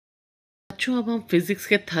बच्चों, अब हम फिजिक्स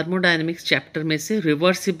के थर्मोडायनेमिक्स चैप्टर में से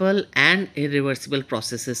रिवर्सिबल एंड इरिवर्सिबल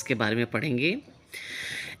प्रोसेसेस के बारे में पढ़ेंगे।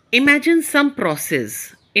 Imagine some process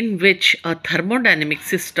in which a thermodynamic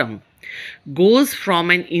system goes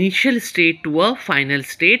from an initial state to a final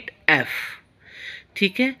state F.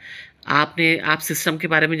 ठीक है, आप सिस्टम के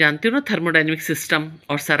बारे में जानते हो ना, थर्मोडायनेमिक सिस्टम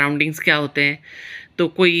और सराउंडिंग्स क्या होते हैं। तो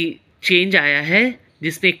कोई चेंज आया है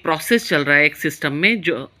जिसमें एक प्रोसेस चल रहा है एक सिस्टम में,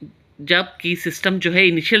 जो जबकि सिस्टम जो है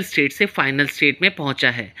इनिशियल स्टेट से फाइनल स्टेट में पहुंचा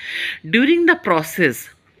है। During the process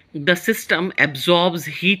the system absorbs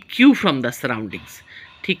heat Q from the surroundings,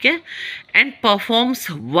 ठीक है, and performs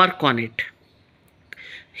work on it.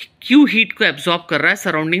 Q heat को एब्जॉर्ब कर रहा है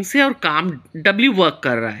सराउंडिंग से और काम डब्ल्यू वर्क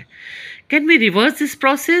कर रहा है। Can we reverse this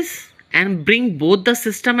process and bring both the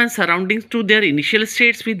system and surroundings to their initial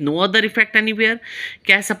states with no other effect anywhere?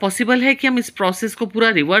 क्या ऐसा पॉसिबल है कि हम इस प्रोसेस को पूरा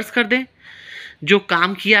रिवर्स कर दें? जो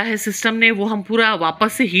काम किया है सिस्टम ने वो हम पूरा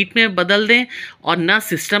वापस से हीट में बदल दें और ना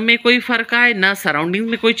सिस्टम में कोई फ़र्क आए ना सराउंडिंग्स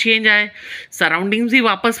में कोई चेंज आए, सराउंडिंग्स भी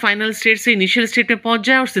वापस फाइनल स्टेट से इनिशियल स्टेट में पहुंच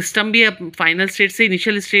जाए और सिस्टम भी फाइनल स्टेट से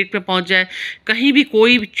इनिशियल स्टेट पे पहुंच जाए, कहीं भी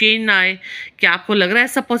कोई चेंज ना आए। क्या आपको लग रहा है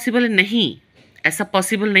ऐसा पॉसिबल है? नहीं, ऐसा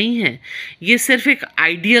पॉसिबल नहीं है। ये सिर्फ एक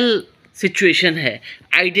आइडियल सिचुएशन है।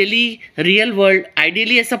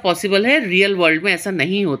 आइडियली ऐसा पॉसिबल है, रियल वर्ल्ड में ऐसा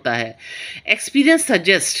नहीं होता है। Experience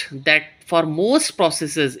suggest that for most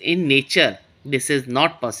processes in nature this is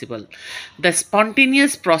not possible. The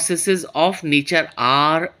spontaneous processes of nature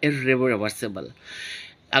are irreversible.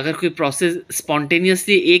 अगर कोई प्रोसेस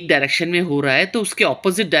स्पॉन्टेनियसली एक डायरेक्शन में हो रहा है तो उसके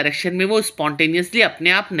ऑपोजिट डायरेक्शन में वो स्पॉन्टेनियसली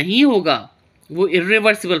अपने आप नहीं होगा, वो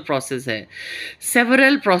इर्रिवर्सिबल प्रोसेस है।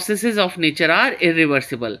 Several processes of nature are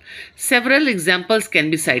irreversible. Several examples can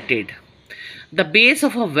be cited. The base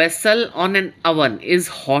of a vessel on an oven is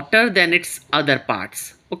hotter than its other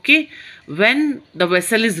parts. Okay, when the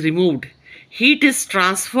vessel is removed, heat is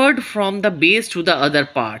transferred from the base to the other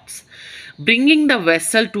parts, bringing the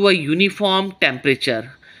vessel to a uniform temperature,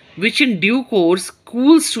 which in due course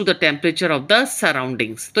cools to the temperature of the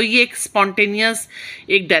surroundings. तो ये एक spontaneous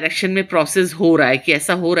एक direction में process हो रहा है कि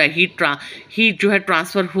ऐसा हो रहा है, हीट जो है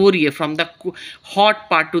ट्रांसफ़र हो रही है from the hot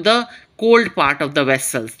part two the cold part of the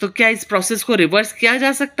vessels. तो क्या इस प्रोसेस को रिवर्स किया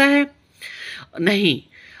जा सकता है? नहीं।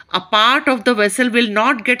 A part of the vessel will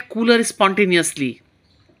not gate cooler spontaneously,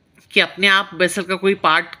 कि अपने आप वेसल का कोई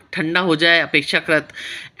पार्ट ठंडा हो जाए अपेक्षाकृत,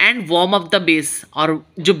 and warm up the base, और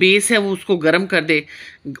जो बेस है वो उसको गर्म कर दे,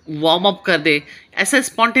 वार्म अप कर दे। ऐसा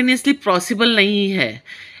स्पॉन्टेनियसली पॉसिबल नहीं है।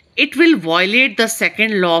 It will violate the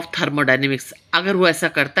second law of thermodynamics. अगर वो ऐसा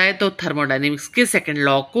करता है तो थर्मोडायनेमिक्स के सेकेंड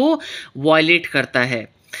लॉ को वायलेट करता है।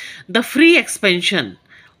 The free expansion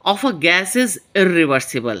of a gas is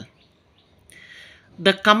irreversible.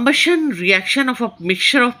 The combustion reaction of a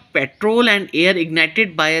mixture of petrol and air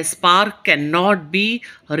ignited by a spark cannot be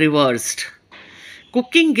reversed.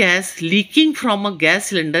 Cooking gas leaking from a gas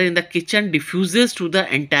cylinder in the kitchen diffuses to the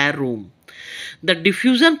entire room. The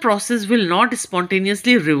diffusion process will not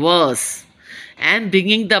spontaneously reverse and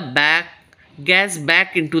bringing the gas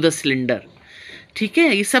back into the cylinder. ठीक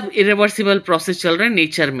है, ये सब irreversible process चल रहे हैं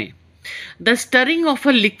nature में। The stirring of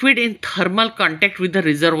a liquid in thermal contact with the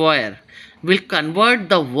reservoir will convert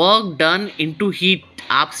the work done into heat.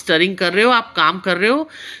 आप stirring कर रहे हो, आप काम कर रहे हो,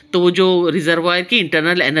 तो वो जो रिजर्वायर की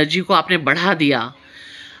इंटरनल एनर्जी को आपने बढ़ा दिया,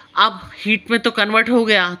 अब हीट में तो कन्वर्ट हो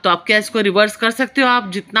गया। तो आप क्या इसको रिवर्स कर सकते हो?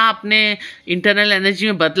 आप जितना आपने इंटरनल एनर्जी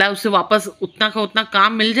में बदला है उससे वापस उतना का उतना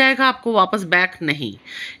काम मिल जाएगा आपको वापस बैक? नहीं।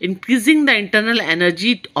 Increasing the internal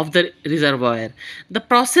energy of the reservoir, the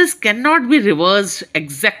process can not be reversed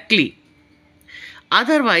exactly,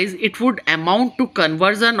 otherwise it would amount to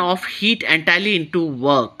conversion of heat entirely into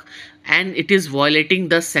work, and it is violating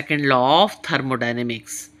the second law of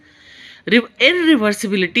thermodynamics.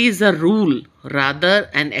 Irreversibility is a rule rather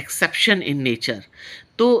an exception in nature.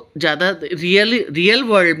 तो ज़्यादा real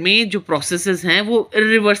world में जो processes हैं वो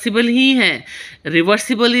irreversible ही हैं।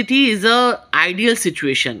 Reversibility is a ideal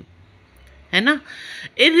situation, है ना।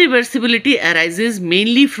 इर्रिवर्सिबिलिटी arises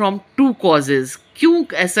mainly from to causes. क्यों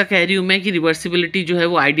ऐसा कह रही हूँ मैं कि रिवर्सिबिलिटी जो है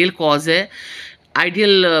वो आइडियल कॉज है,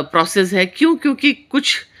 आइडियल प्रोसेस है? क्यों? क्योंकि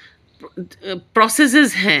कुछ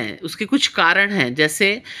प्रोसेसेस हैं, उसके कुछ कारण हैं।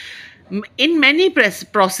 जैसे in many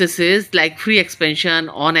processes like free expansion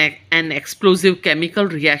on an explosive chemical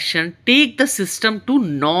reaction take the system to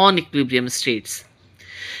non equilibrium states.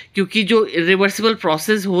 क्योंकि जो रिवर्सिबल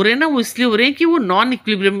प्रोसेस हो रहे हैं ना वो इसलिए हो रहे हैं कि वो नॉन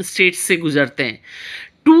इक्विलिब्रियम स्टेट से गुजरते हैं।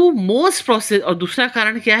 टू मोस्ट प्रोसेस, और दूसरा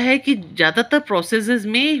कारण क्या है कि ज़्यादातर प्रोसेसेस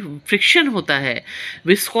में फ्रिक्शन होता है,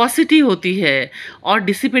 विस्कोसिटी होती है और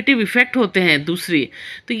डिसिपेटिव इफेक्ट होते हैं दूसरी।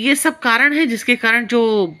 तो ये सब कारण है जिसके कारण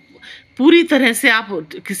जो पूरी तरह से आप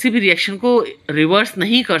किसी भी रिएक्शन को रिवर्स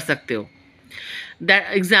नहीं कर सकते हो।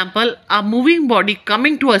 That example, a moving body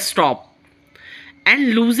coming to a stop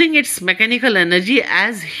and losing its mechanical energy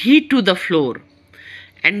as heat to the floor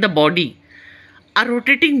and the body. A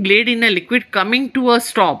rotating blade in a liquid coming to a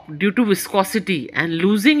stop due to viscosity and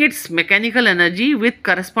losing its mechanical energy with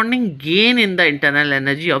corresponding gain in the internal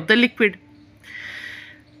energy of the liquid.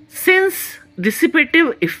 Since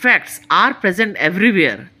dissipative effects are present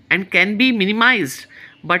everywhere and can be minimized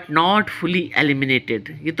but not fully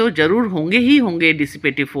eliminated, ये तो जरूर होंगे ही होंगे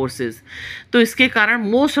dissipative forces, तो इसके कारण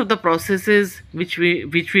most of the processes which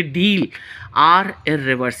we deal are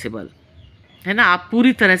irreversible, है ना. आप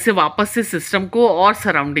पूरी तरह से वापस से सिस्टम को और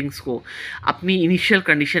सराउंडिंग्स को अपनी इनिशियल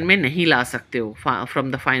कंडीशन में नहीं ला सकते हो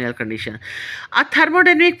from the final condition. A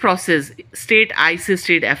thermodynamic process state आई से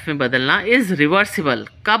स्टेट एफ में बदलना इज रिवर्सिबल.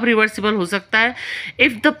 कब रिवर्सिबल हो सकता है?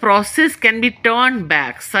 If the process can be turn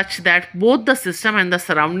back such that both the system and the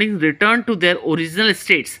surroundings return to their original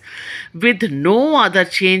states with no other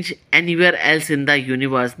change anywhere else in the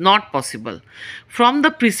universe. Not possible. From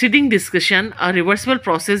the preceding discussion, a reversible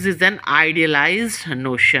process is an idealized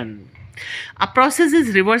notion. A process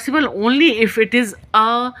is reversible only if it is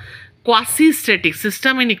a quasi-static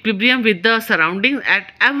system in equilibrium with the surroundings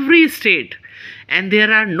at every state and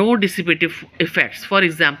there are no dissipative effects. For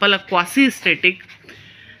example, a quasi-static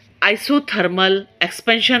isothermal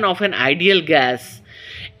expansion of an ideal gas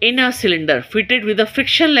in a cylinder fitted with a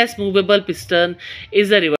frictionless movable piston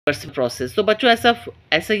is a reversible process. तो बच्चों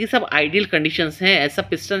ऐसा ये सब ideal conditions हैं. ऐसा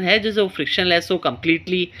piston है जिसे वो फ्रिक्शनलेस हो,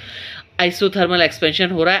 कंप्लीटली आइसोथर्मल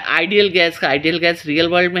एक्सपेंशन हो रहा है. आइडियल गैस रियल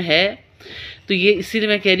वर्ल्ड में है. तो ये इसीलिए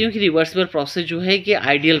मैं कह रही हूँ कि रिवर्सिबल प्रोसेस जो है कि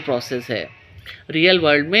आइडियल प्रोसेस है. रियल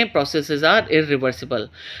वर्ल्ड में processes are irreversible.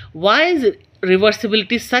 Why is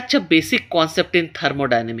reversibility such a basic concept in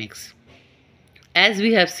thermodynamics? As we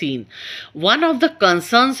have seen, one of the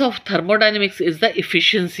concerns of thermodynamics is the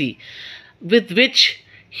efficiency with which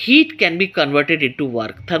heat can be converted into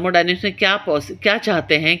work. Thermodynamics में क्या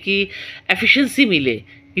चाहते हैं कि efficiency मिले,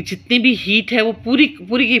 कि जितनी भी heat है वो पूरी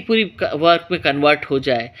की पूरी वर्क में कन्वर्ट हो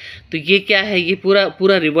जाए. तो ये क्या है, ये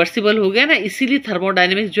पूरा रिवर्सिबल हो गया ना. इसीलिए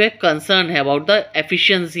थर्मोडायनेमिक्स जो है कंसर्न है अबाउट द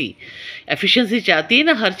एफिशिएंसी चाहती है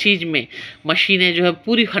ना हर चीज़ में. मशीनें जो है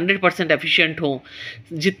पूरी 100% एफिशिएंट हो,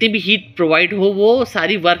 जितनी भी हीट प्रोवाइड हो वो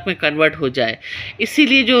सारी वर्क में कन्वर्ट हो जाए.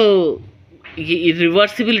 इसीलिए जो ये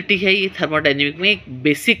रिवर्सिबिलिटी है ये थर्मोडायनेमिक में एक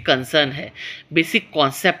बेसिक कंसर्न है, बेसिक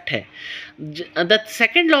कॉन्सेप्ट है. The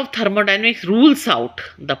second law of thermodynamics rules out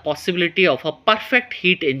the possibility of a perfect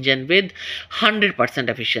heat engine with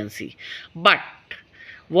 100% efficiency. But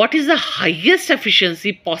what is the highest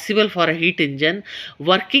efficiency possible for a heat engine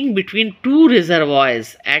working between two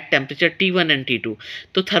reservoirs at temperature T1 and T2?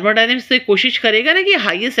 तो thermodynamics तो कोशिश करेगा ना कि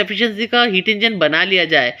highest efficiency का heat engine बना लिया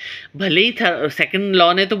जाए. भले ही सेकंड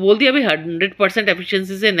लॉ ने तो बोल दिया भाई 100%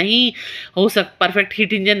 एफिशिएंसी से नहीं हो परफेक्ट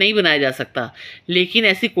हीट इंजन नहीं बनाया जा सकता, लेकिन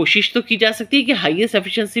ऐसी कोशिश तो की जा सकती है कि हाईएस्ट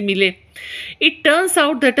एफिशिएंसी मिले. It turns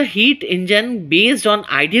out that a heat engine based on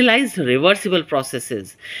idealized reversible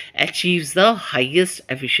processes achieves the highest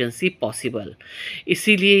efficiency possible.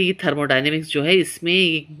 इसीलिए ये थर्मोडायनेमिक्स जो है इसमें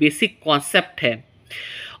एक बेसिक कॉन्सेप्ट है.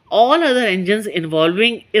 All other engines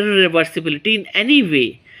involving irreversibility in any way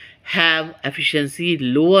have efficiency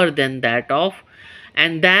lower than that of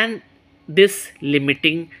and than this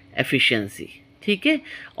limiting efficiency. ठीक है,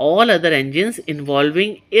 all other engines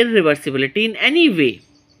involving irreversibility in any way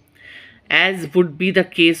as would be the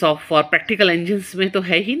case of for practical engines में तो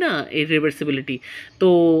है ही ना irreversibility.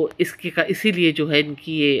 तो इसीलिए जो है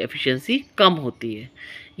इनकी ये एफिशिएंसी कम होती है.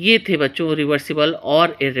 ये थे बच्चों रिवर्सिबल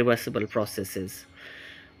और इरिवर्सिबल प्रोसेसेस.